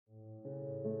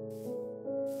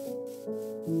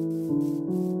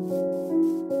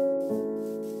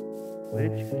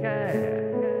Which cat?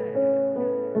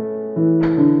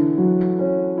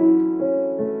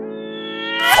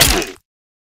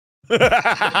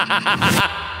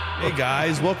 Hey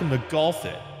guys, welcome to Golf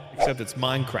It, except it's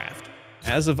Minecraft.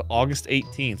 As of August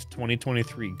 18th,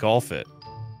 2023, Golf It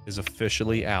is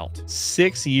officially out.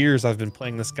 6 years I've been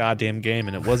playing this goddamn game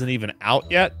and it wasn't even out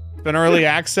yet. It's been early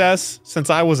access since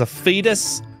I was a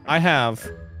fetus. I have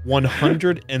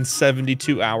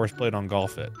 172 hours played on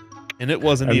Golf It, and it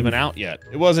wasn't even out yet.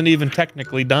 It wasn't even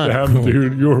technically done. Damn,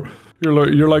 dude, you're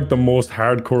like the most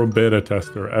hardcore beta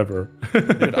tester ever.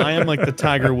 Dude, I am like the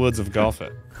Tiger Woods of Golf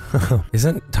It.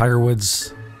 Isn't Tiger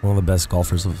Woods one of the best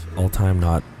golfers of all time,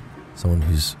 not someone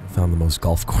who's found the most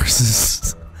golf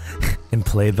courses and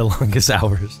played the longest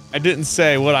hours? I didn't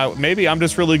say what maybe I'm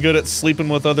just really good at sleeping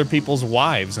with other people's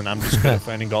wives and I'm just good at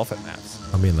finding golf at maps.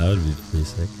 I mean, that would be pretty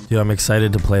sick. Dude, I'm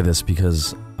excited to play this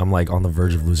because I'm like on the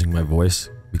verge of losing my voice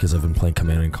because I've been playing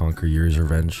Command & Conquer Year's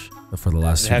Revenge for the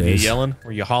last 2 days. Have you yelling?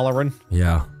 Were you hollering?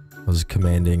 Yeah. I was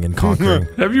commanding and conquering.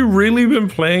 Have you really been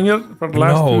playing it for the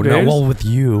last 2 days? No, well with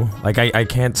you. Like I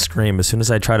can't scream as soon as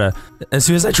I try to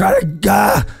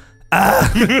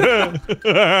I'm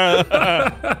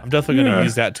definitely gonna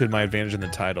use that to my advantage in the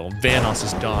title. Vanos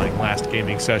is dying, last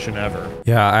gaming session ever.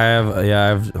 Yeah,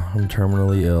 I'm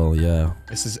terminally ill, yeah.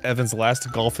 This is Evan's last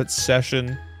Golf It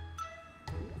session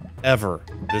ever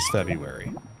this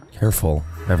February. Careful.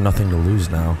 I have nothing to lose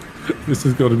now. This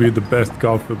is going to be the best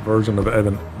Golf It version of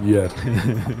Evan yet.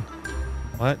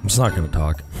 What? I'm just not gonna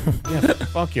talk. Yeah,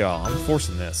 fuck y'all. I'm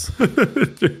forcing this.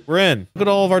 We're in. Look at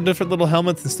all of our different little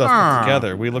helmets and stuff put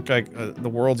together. We look like the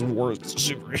world's worst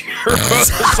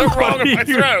superheroes. So wrong in my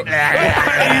throat.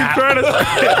 You trying to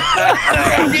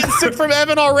I'm getting sick from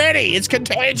Evan already. It's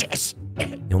contagious.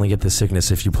 You only get this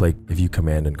sickness if you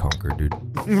Command and Conquer, dude.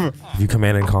 If you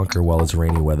Command and Conquer while it's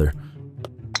rainy weather.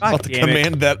 I'm about to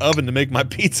command that oven to make my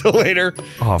pizza later.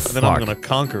 Oh, and then I'm gonna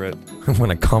conquer it. I'm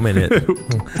gonna come in it.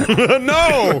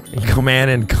 No! Command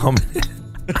and come in it.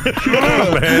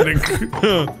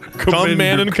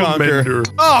 Command and conquer.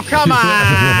 Oh, come on!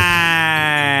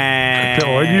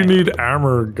 Why do you need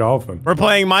armor golfing? We're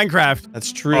playing Minecraft.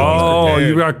 That's true. Oh,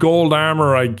 you got gold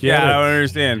armor, I get it. Yeah, I don't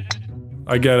understand.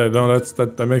 I get it. No,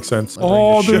 that makes sense.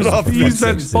 Oh, there's bees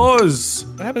that buzz.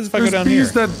 What happens if I go down here?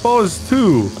 There's bees that buzz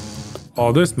too.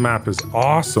 Oh, this map is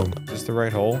awesome. Is this the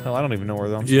right hole? Hell, I don't even know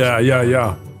where I'm Yeah. Is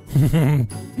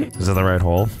that the right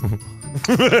hole?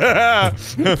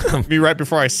 Me right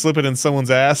before I slip it in someone's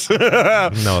ass.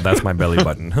 No, that's my belly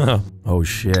button. Oh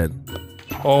shit.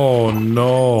 Oh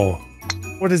no.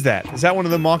 What is that? Is that one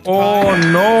of them octopi? Oh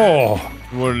no.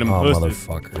 One of them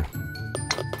motherfucker.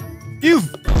 You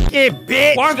fucking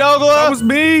bitch, What? Nogla! That was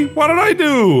me? What did I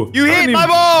do? You hit my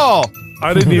ball!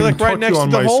 I didn't You're even like right touch next you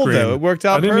on to the my hole, screen. though. It worked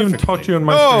out I didn't even perfectly. touch you on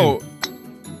my screen.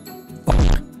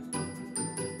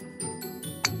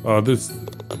 Oh, this.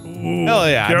 Ooh, Hell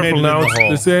yeah, I made it careful in now. the hole.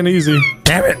 This ain't easy.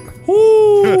 Damn it!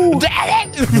 Ooh.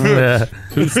 Damn it!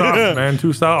 Too soft, man. Too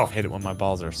I soft. hate it when my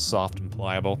balls are soft and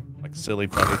pliable, like silly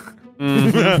putty.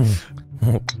 Oh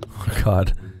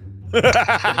god.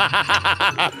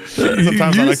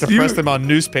 Sometimes I like to press them on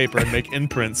newspaper and make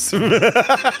imprints.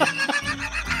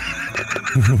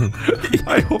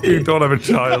 I hope you don't have a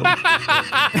child.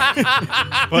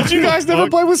 Did you guys never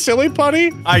play with silly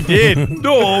putty? I did.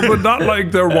 No, but not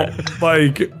like there were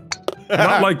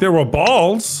not like there were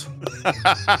balls.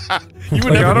 You would Like, I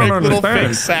never don't make little understand.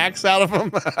 fake sacks out of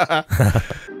them.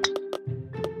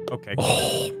 Okay.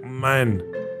 Oh man,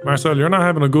 Marcel, you're not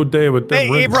having a good day with them.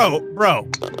 Hey, rims. bro.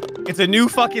 It's a new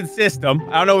fucking system.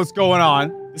 I don't know what's going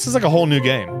on. This is like a whole new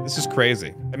game. This is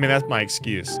crazy. I mean, that's my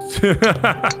excuse. What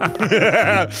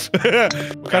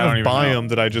kind of biome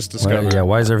did I just discover? Yeah,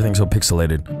 why is everything so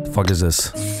pixelated? The fuck is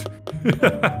this?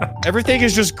 Everything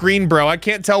is just green, bro. I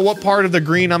can't tell what part of the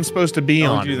green I'm supposed to be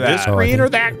on. do that. This Oh, I green think- or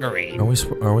that green? Are we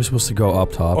supposed to go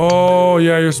up top? Oh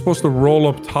yeah, you're supposed to roll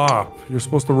up top. You're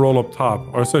supposed to roll up top.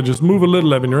 Or I said, just move a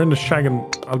little, Evan. You're in the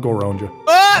shaggin'. I'll go around you.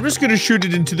 I'm just gonna shoot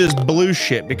it into this blue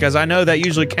shit because I know that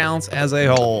usually counts as a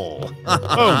hole.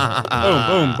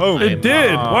 Boom. It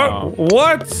did.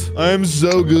 What? I'm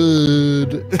so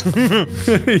good.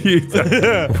 You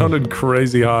sounded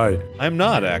crazy high. I'm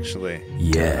not actually.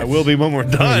 Yeah. I will be when we're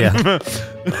done. Yeah.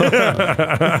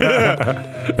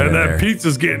 And that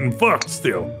pizza's getting fucked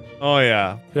still. Oh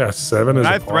yeah. Yeah, 7 is.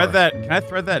 Can I a thread par. that? Can I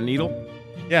thread that needle?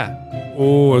 Yeah.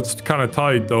 Oh, it's kind of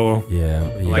tight though.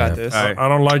 Yeah. You got this. Alright. I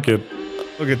don't like it.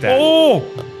 Look at that. Oh!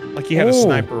 Like he had a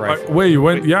sniper rifle. Wait, you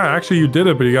went. Yeah, actually, you did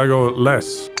it, but you gotta go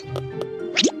less.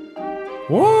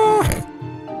 What?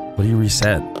 What do you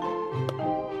reset?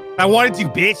 I wanted to,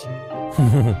 bitch.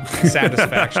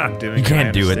 satisfaction of doing it. You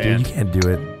can't do it, dude. You understand. can't do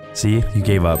it. See? You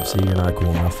gave up. See? You're not cool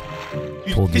enough.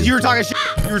 Told Because you were talking shit.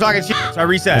 You were talking shit. So I I was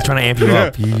reset. trying to amp you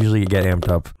up. You usually get amped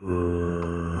up.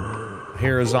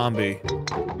 Hear a zombie.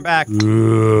 I'm back.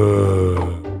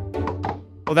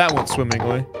 Well, that went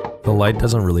swimmingly. The light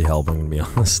doesn't really help, I'm gonna be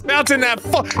honest. Mountain that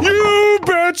you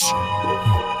bitch!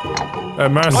 Hey,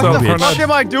 Marcel, What the turn fuck that,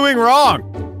 am I doing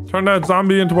wrong? turn that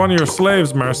zombie into one of your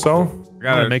slaves, Marcel. I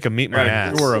gotta make him meet my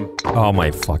ass. Cure him. Oh my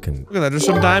fucking. Look at that, there's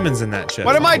some diamonds in that chest.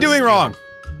 What am I doing wrong?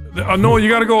 No, you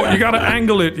gotta go. You gotta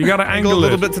angle it. You gotta Go a angle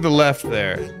little it. bit to the left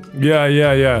there.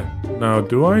 Yeah. Now,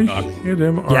 do I hit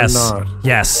him or Yes. not?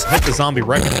 Yes. Hit the zombie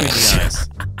right between the eyes.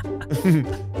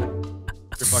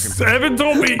 Evan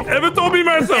told me,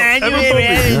 Marcel. Evan told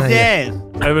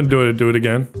me. Evan, do it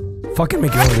again. Fucking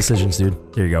make your own decisions, dude.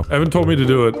 Here you go. Evan told me to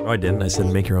do it. No, I didn't. I said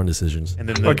make your own decisions. And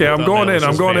then Okay, I'm going in.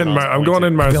 I'm going in,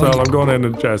 Marcel. I'm going in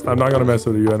the chest. I'm not gonna mess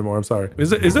with you anymore. I'm sorry.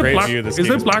 Is it Great black? view this Is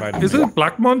game it is black? providing Is me. it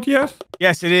Black Month yet?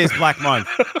 Yes, it is Black Month.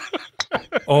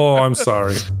 Oh, I'm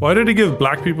sorry. Why did he give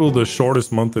black people the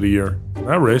shortest month of the year? Is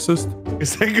that racist?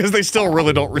 Because they still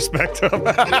really don't respect him.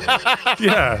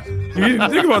 Yeah. You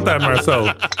think about that,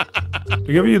 Marcel.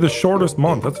 They give you the shortest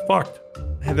month. That's fucked.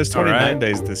 Hey, there's 29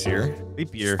 days this year.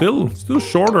 Leap year. Still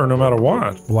shorter no matter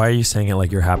what. Why are you saying it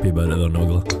like you're happy about it though,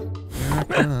 Nogla?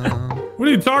 What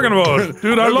are you talking about?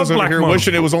 Dude, I love over Black here Month.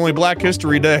 wishing it was only Black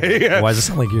History Day. Why does it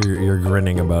sound like you're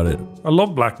grinning about it? I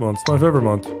love Black Month. It's my favorite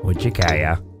month.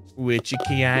 Wachikaya.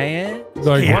 Wichikaya?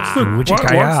 Like,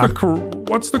 Wichikaya.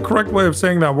 what's the correct way of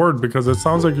saying that word? Because it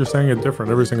sounds like you're saying it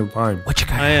different every single time.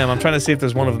 Wachikaya. I am. I'm trying to see if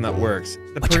there's one of them that works.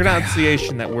 The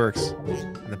pronunciation that works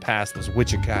in the past was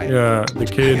Wichikaya. Yeah, the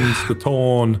cadence, the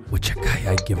tone. Wachikaya,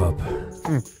 I give up.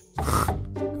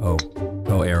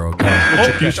 Go, Arrow, go.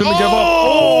 Oh, you shouldn't give up.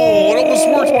 Oh, it almost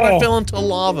worked, but I fell into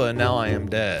lava and now I am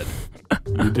dead.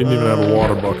 You didn't even have a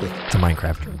water bucket. It's a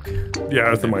Minecraft joke.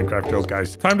 Yeah, it's a Minecraft joke,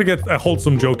 guys. Time to get a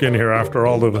wholesome joke in here after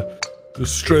all of the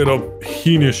straight up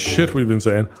heinous shit we've been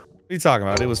saying. What are you talking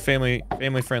about? It was family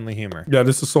friendly humor. Yeah,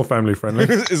 this is so family friendly.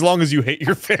 As long as you hate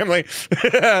your family.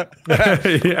 Yeah.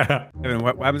 Evan,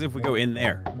 what happens if we go in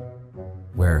there?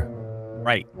 Where?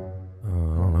 Right. I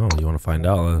don't know. You want to find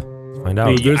out? Let's find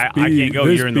out. Dude, I can't go,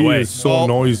 this you're in the bee way. is so Oh.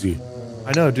 noisy.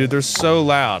 I know, dude. They're so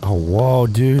loud. Oh, whoa,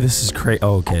 dude. This is crazy.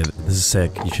 Oh, okay. This is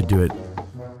sick. You should do it.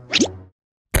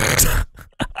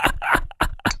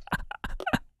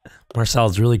 Marcel,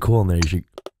 it's really cool in there. You should.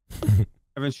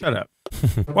 Evan, shut up.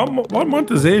 What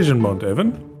month is Asian month,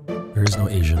 Evan? There is no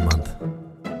Asian month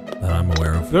that I'm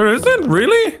aware of. There isn't?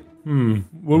 Really?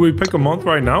 Will we pick a month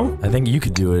right now? I think you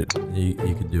could do it. You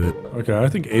could do it. Okay, I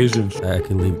think Asian. I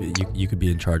could leave. You could be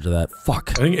in charge of that.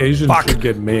 Fuck. I think Asian should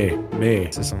get May.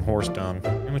 This is some horse dung.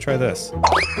 I'm gonna try this.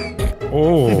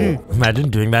 Oh. Imagine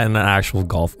doing that in an actual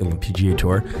golf in the PGA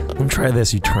Tour. Let me try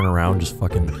this. You turn around, just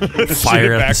fucking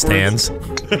fire at the stands.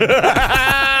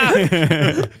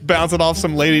 Bouncing off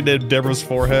some lady named Deborah's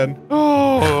forehead.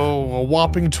 Oh, a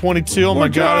whopping 22. Oh my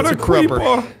god, it's a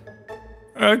crupper.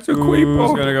 That's a Who's creeper.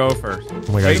 gonna go first?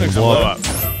 Oh my god, you can blow up.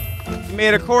 You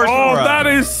made a course Oh, for us. that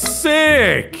is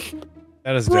sick.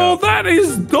 That is Bro, dope. that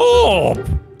is dope.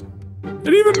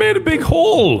 It even made a big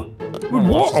hole.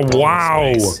 What?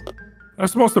 Wow. Space.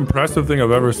 That's the most impressive thing I've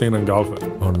ever seen in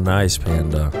golfing. Oh, nice,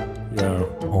 Panda. Yeah.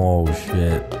 Oh,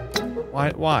 shit.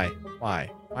 Why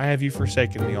have you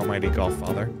forsaken the almighty golf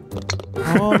father?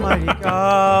 Oh my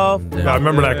god. I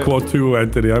remember that quote too,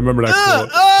 Anthony. I remember that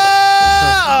quote.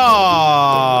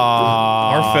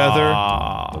 Our feather,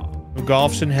 who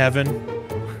golfs in heaven,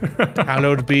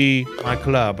 hallowed be my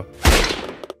club.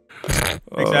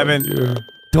 Thanks, Evan. Yeah.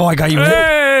 Oh, I got you.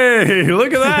 Hey,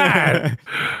 look at that.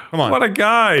 Come on. What a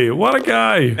guy. What a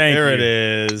guy. Thank There you. it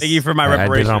is. Thank you for my I did it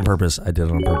reparation. on purpose. I did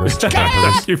it on purpose.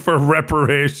 Thank you for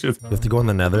reparations. You have to go in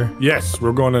the nether. Yes,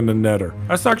 we're going in the nether.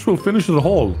 That's the actual finish of the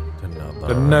hole. The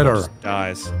Nether. nether.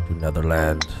 Dies. To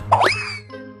Netherland.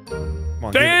 Come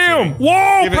on, Damn! Give it to me.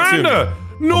 Whoa, Give it to Panda!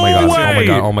 No Oh my god. way! Oh my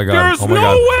god. Oh my god. There's oh my no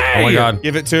god. way! Oh my god.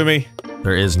 Give it to me.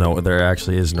 There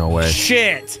actually is no way.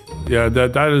 Shit. Yeah,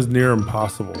 that is near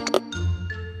impossible.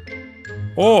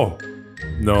 Oh!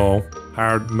 No.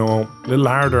 Hard, no. A little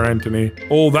harder, Anthony.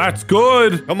 Oh, that's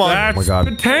good! Come on. That's Oh my god.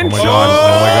 potential! Oh my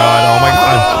god. Oh my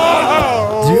god.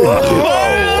 Oh my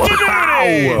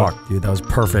god. Dude, wow! Fuck, dude. That was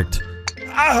perfect.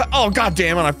 Oh god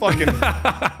damn it! I fucking.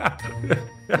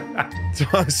 So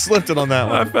I slipped it on that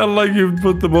I one. felt like you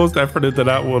put the most effort into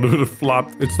that one. It would have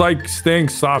flopped. It's like staying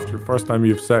soft your first time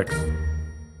you have sex.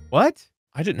 What?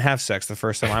 I didn't have sex the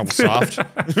first time I was soft.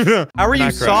 How were you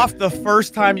Not soft the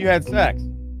first time you had sex?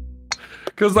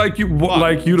 Because like you'd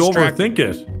overthink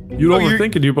it. You'd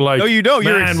overthink it. You'd be like, no, you don't.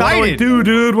 You're man, excited. what do I do,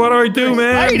 dude? What do I do,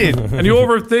 man? Excited. And you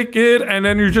overthink it, and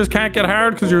then you just can't get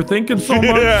hard because you're thinking so much.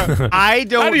 Yeah. I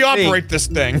don't. How do you operate this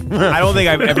thing? I don't think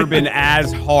I've ever been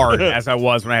as hard as I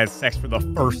was when I had sex for the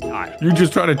first time. You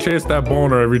just try to chase that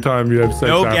boner every time you have sex.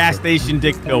 No after. gas station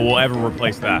dick pill will ever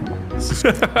replace that. This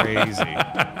is crazy.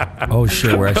 Oh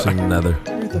shit, we're actually in the nether.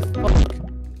 Where the fuck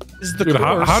is the Dude,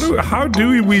 how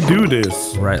do we do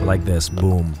this? Right, like this.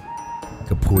 Boom.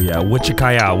 Kapuya.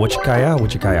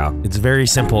 Wichikaya. It's very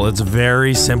simple. It's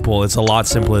very simple. It's a lot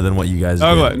simpler than what you guys did.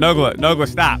 Nogla,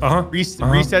 stop.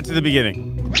 Reset to the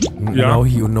beginning. Yeah.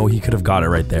 No, he could have got it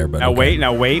right there, but Now okay. wait.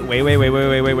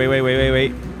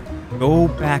 Go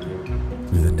back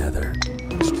Through the nether.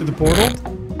 to the portal?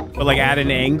 but like at an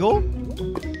angle.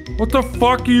 What the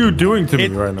fuck are you doing to me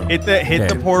right now? Hit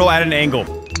the portal at an angle.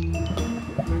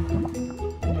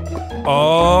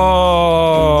 Oh.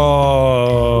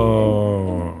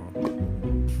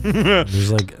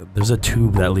 There's a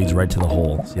tube that leads right to the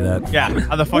hole. See that? Yeah.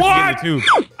 How the fuck did you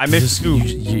get the tube? I missed the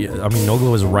tube. I mean,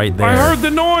 Nogla was right there. I heard the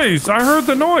noise.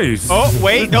 Oh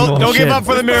wait! Don't give shit. up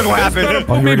for the miracle happen.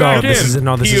 Oh, here we go. back This in. is it.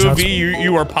 No, this is not. POV,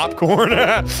 you are popcorn.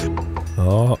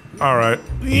 Oh. All right.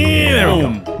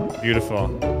 Boom. Beautiful.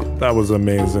 That was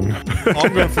amazing.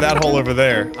 I'm going for that hole over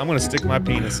there. I'm gonna stick my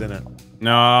penis in it.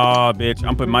 No, bitch.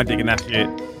 I'm putting my dick in that shit.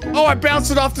 Oh, I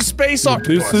bounced it off the space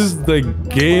octopus. This is the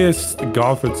gayest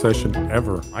golf it session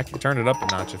ever. I can turn it up a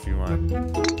notch if you want.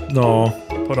 No,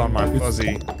 Put on my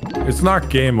fuzzy. it's not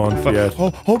gay month yet.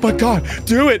 Oh my god,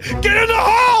 do it! Get in the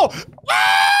hole!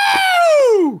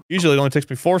 Woo! Usually it only takes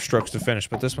me 4 strokes to finish,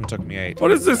 but this one took me 8. What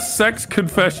is this sex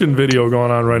confession video going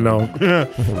on right now?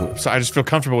 So I just feel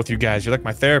comfortable with you guys. You're like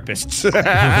my therapists.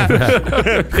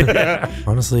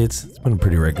 Honestly, it's been a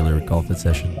pretty regular golf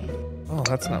session. Oh,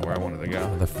 that's not where I wanted to go.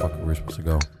 Where the fuck were we supposed to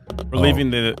go? We're leaving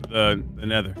the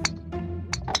nether.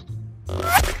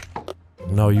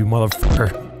 No, you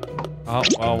motherfucker. Oh,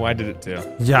 well, I did it too.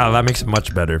 Yeah, that makes it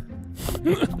much better.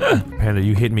 Panda,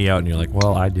 you hit me out and you're like,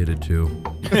 well, I did it too.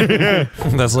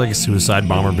 That's like a suicide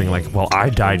bomber being like, well, I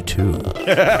died too.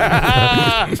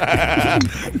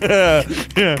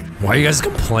 Why are you guys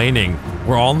complaining?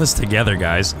 We're all in this together,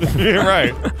 guys. You're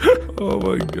right. Oh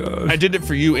my god. I did it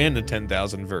for you and the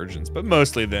 10,000 virgins, but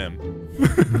mostly them.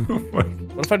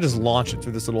 What if I just launch it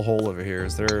through this little hole over here?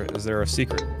 Is there a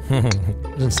secret? I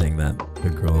wasn't saying that,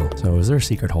 good girl. So, is there a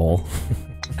secret hole?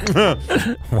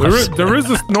 There is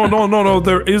a no.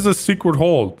 There is a secret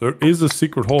hole. There is a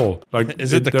secret hole. Like,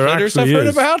 Is it the there critters I've actually heard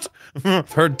is. about?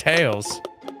 I've heard tales.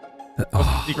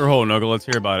 Secret hole, Nogla. Let's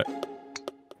hear about it.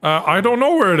 I don't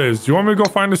know where it is. Do you want me to go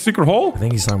find the secret hole? I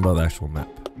think he's talking about the actual map.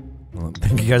 I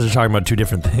think you guys are talking about 2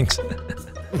 different things.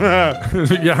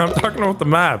 Yeah, I'm talking about the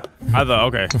map. I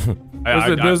thought, okay.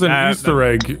 There's an Easter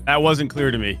egg. That wasn't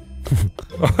clear to me.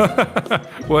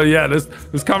 Well, yeah,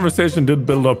 this conversation did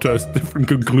build up to a different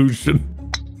conclusion.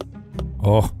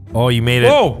 Oh, you made it.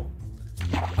 Whoa!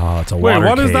 Oh, it's a Wait, water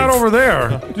what is that cave. over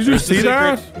there? Did you see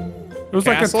that? secret It was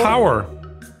castle? like a tower. Yeah,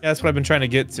 that's what I've been trying to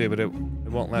get to, but it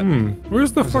won't let me.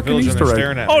 Where's the There's a fucking villager and they're Easter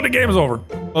staring egg? at me. Oh, the game's over.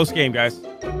 Close game, guys.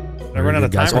 I ran out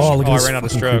of time. Oh, look at I this ran out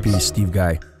of fucking strokes. creepy Steve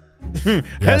guy. Yeah,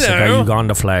 it's like a Hello.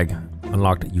 Uganda flag.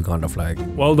 Unlocked Uganda flag.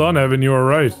 Well done, Evan. You were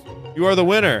right. You are the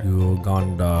winner.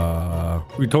 Uganda.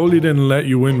 We totally didn't let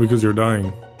you win because you're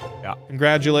dying.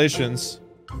 Congratulations.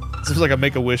 This is like a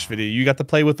Make-A-Wish video. You got to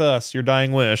play with us. Your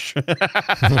dying wish. Yeah.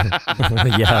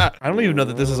 I don't even know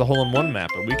that this is a hole-in-one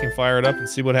map, but we can fire it up and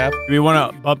see what happens. Do we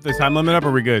want to bump the time limit up, or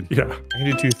are we good? Yeah. I can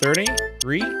do 2:30.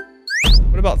 3.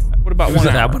 What about 1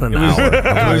 That hour? about an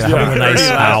hour. was Have a nice 30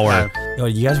 last hour. Yo,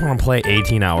 you guys want to play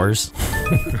 18 hours?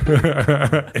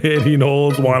 18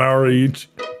 holes, 1 hour each.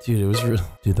 Dude, it was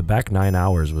dude, the back 9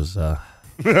 hours was a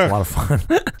lot of fun.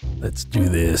 Let's do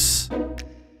this.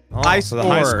 Oh, so the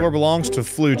high score. score belongs to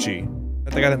Flucci.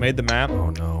 That's the guy that made the map. Oh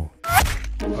no.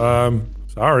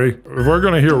 Sorry. If we're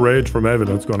gonna hear rage from Evan,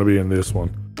 it's gonna be in this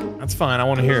one. That's fine. I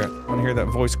want to hear it. I want to hear that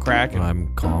voice crack and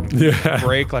I'm calm. Yeah.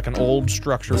 break like an old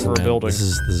structure Listen, for a man, building. This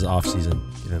is off season.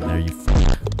 Get in there, you.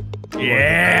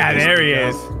 Yeah, there he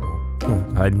is.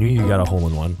 I knew you got a hole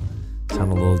in one.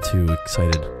 Sound a little too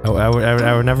excited. I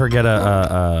would never get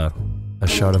a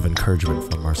shout of encouragement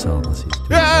from Marcel unless he's doing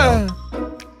well.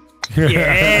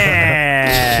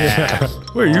 Yeah.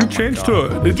 Wait, you changed to a...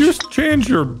 Did you just change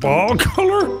your ball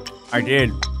color? I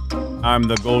did. I'm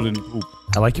the golden poop.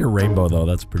 I like your rainbow though.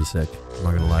 That's pretty sick. I'm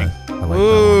not gonna lie. I like that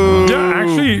Ooh. Yeah,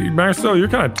 actually, Marcel, you're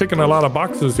kind of ticking a lot of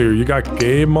boxes here. You got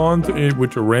Gay Month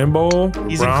with your rainbow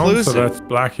He's brown, inclusive. so that's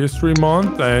Black History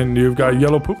Month, and you've got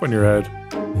yellow poop on your head.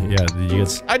 one. Yeah, did you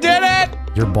get? I did it!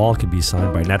 Your ball could be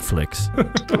signed by Netflix.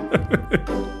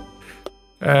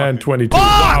 And 22.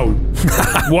 Wow.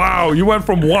 Wow, you went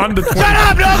from 1 to 20. Shut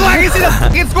up, Nogla! I can see the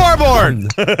fucking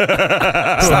scoreboard!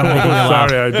 Stop making me laugh.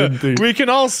 Sorry, I didn't think. We can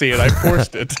all see it. I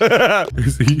forced it.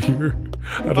 Is he here?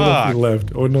 I don't know if he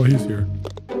left. Oh, no, he's here.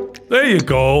 There you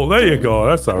go. There you go.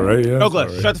 That's all right. Yeah,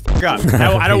 Nogla, shut the fuck up.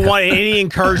 I don't want any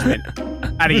encouragement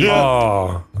out of you.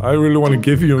 Oh, I really want to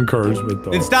give you encouragement, though.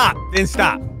 Then stop. Then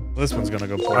stop. This one's gonna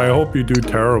go poor. I hope you do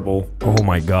terrible. Oh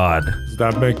my god. Does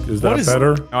that make? Is that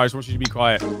better? No, I just want you to be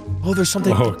quiet. Oh, there's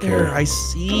something Okay. there. I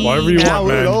see. Whatever you now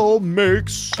want, man. it all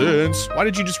makes sense. Why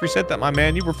did you just reset that, my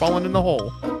man? You were falling in the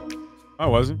hole. I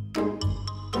wasn't.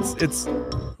 It's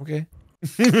okay.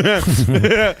 It's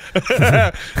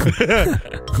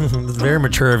very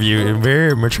mature of you.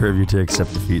 Very mature of you to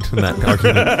accept defeat in that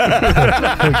argument.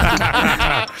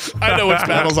 I know which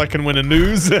battles I can win and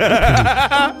lose.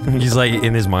 He's like,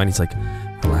 in his mind, he's like,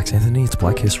 relax, Anthony. It's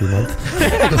Black History Month.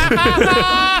 Let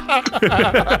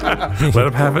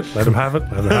him have it. Let him have it.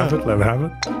 Let him have it. Let him have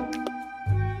it.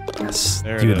 Yes.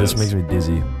 There Dude, it this is. makes me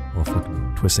dizzy. While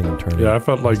fucking twisting and turning. Yeah, I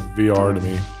felt like VR to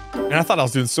me. And I thought I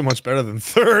was doing so much better than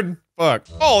third. Fuck.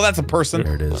 Oh, that's a person.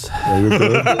 There it is. Yeah, you're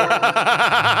good.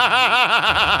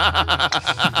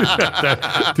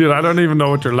 Dude, I don't even know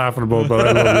what you're laughing about, but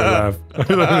I love your laugh. I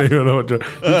don't even know what you're.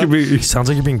 You could be. He sounds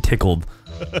like you're being tickled.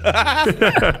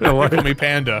 Tickle me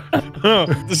panda.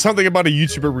 There's something about a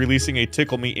YouTuber releasing a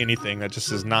tickle me anything that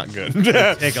just is not good.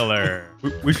 Tickler.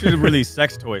 We should release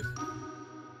sex toys.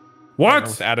 What?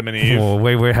 With Adam and Eve. Oh,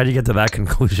 wait, how'd you get to that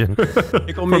conclusion?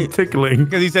 Tickle me. From tickling.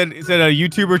 Because he said a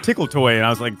YouTuber tickle toy, and I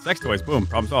was like, sex toys, boom,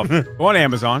 problem solved. Go on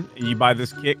Amazon, and you buy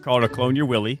this kit called a Clone Your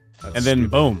Willy, and then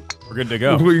boom, we're good to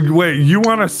go. Wait, you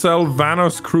want to sell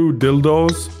Vanos Crew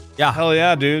dildos? Yeah. Hell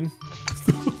yeah, dude.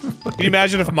 Can you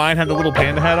imagine if mine had the little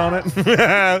panda head on it?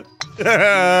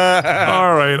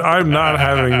 All right, I'm not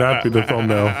having that be the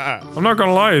thumbnail. I'm not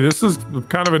gonna lie, this is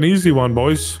kind of an easy one,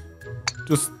 boys.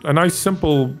 Just a nice,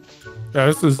 simple. Yeah,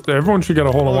 this is. Everyone should get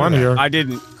a hole in one here. I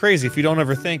didn't. Crazy. If you don't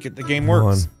overthink it, the game Come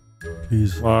works. on.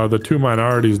 Please. The two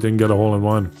minorities didn't get a hole in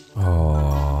one.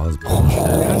 Oh, that's bullshit.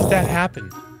 How did that happen?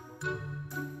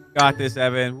 Got this,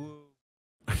 Evan. Woo.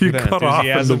 You That cut off in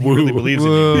the enthusiasm, he woo. really believes in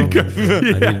Woo. you. I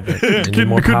need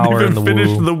more couldn't power even in the finish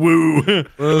woo. the woo. It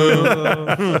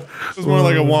was more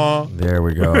like a wah. There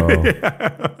we go.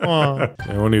 wah.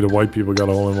 Yeah, only the white people got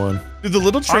a hole in one. Dude, the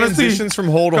little Honestly, transitions from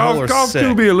hole to hole are Golf sick.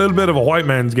 do be a little bit of a white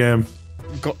man's game.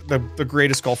 The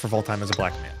greatest golfer of all time is a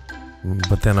black man.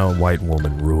 But then a white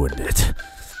woman ruined it.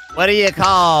 What do you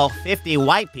call 50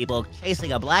 white people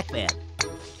chasing a black man?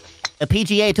 A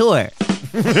PGA Tour.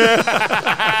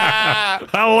 I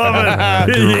love it.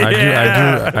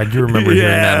 I do remember hearing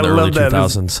that in the I early love that.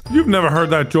 2000s. You've never heard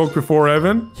that joke before,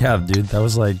 Evan? Yeah, dude, that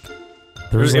was like...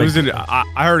 There was It like, was in. I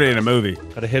heard it in a movie.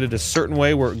 Gotta hit it a certain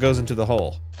way where it goes into the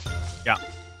hole. Yeah.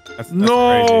 That's crazy.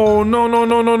 No, no, no,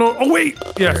 no, no, no. Oh, wait.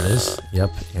 There it Yes. is.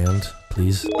 Yep, and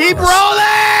please. Keep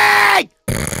rolling!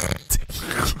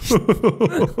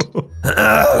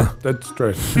 That's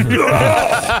straight.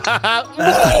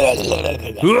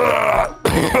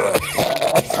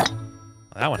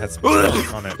 That one had some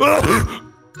stuff on it.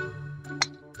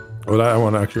 Oh, that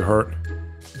one actually hurt.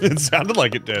 It sounded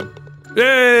like it did.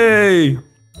 Yay!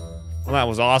 Well, that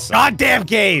was awesome. Goddamn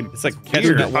game! It's like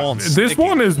catching that wall and This sticking.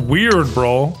 one is weird,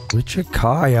 bro.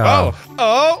 Wichikaya.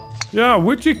 Oh! Yeah,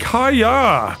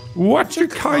 Wichikaya.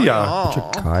 Wichikaya.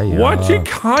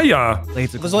 Wichikaya.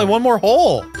 Wichikaya. There's only one more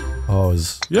hole. Oh,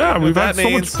 is Yeah, we've had that so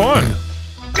much means? fun.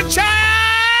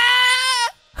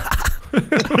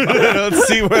 Let's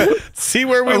see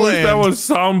where we I wish land. that was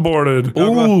soundboarded.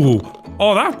 Ooh.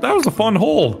 Oh, that was a fun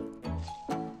hole.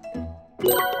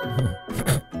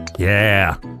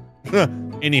 yeah.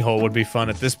 Any hole would be fun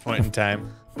at this point in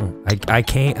time. I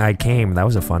came. That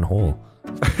was a fun hole.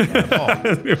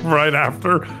 Right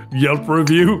after Yelp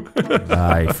review.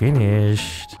 I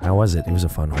finished. How was it? It was a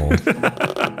fun hole.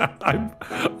 I'm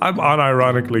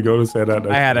unironically going to say that.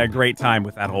 I had a great time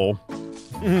with that hole.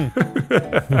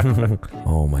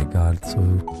 Oh my god,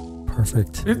 so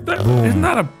perfect. Isn't Boom.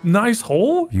 that a nice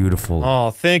hole? Beautiful. Oh,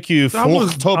 thank you, That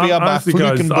was Tobia by honestly,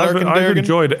 guys, I've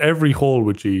enjoyed every hole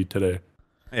with you today.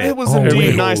 It was Oh, indeed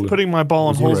wait. nice putting my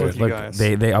ball in holes right. with you Look, guys.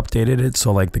 they updated it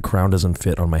so like the crown doesn't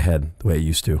fit on my head the way it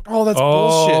used to. Oh, that's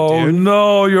Oh bullshit, dude.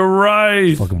 no, you're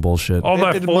right. Fucking bullshit. All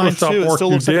that It did mine Photoshop too. It work still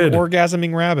you looks like an did.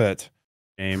 orgasming rabbit.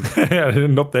 Game. I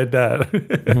didn't update that.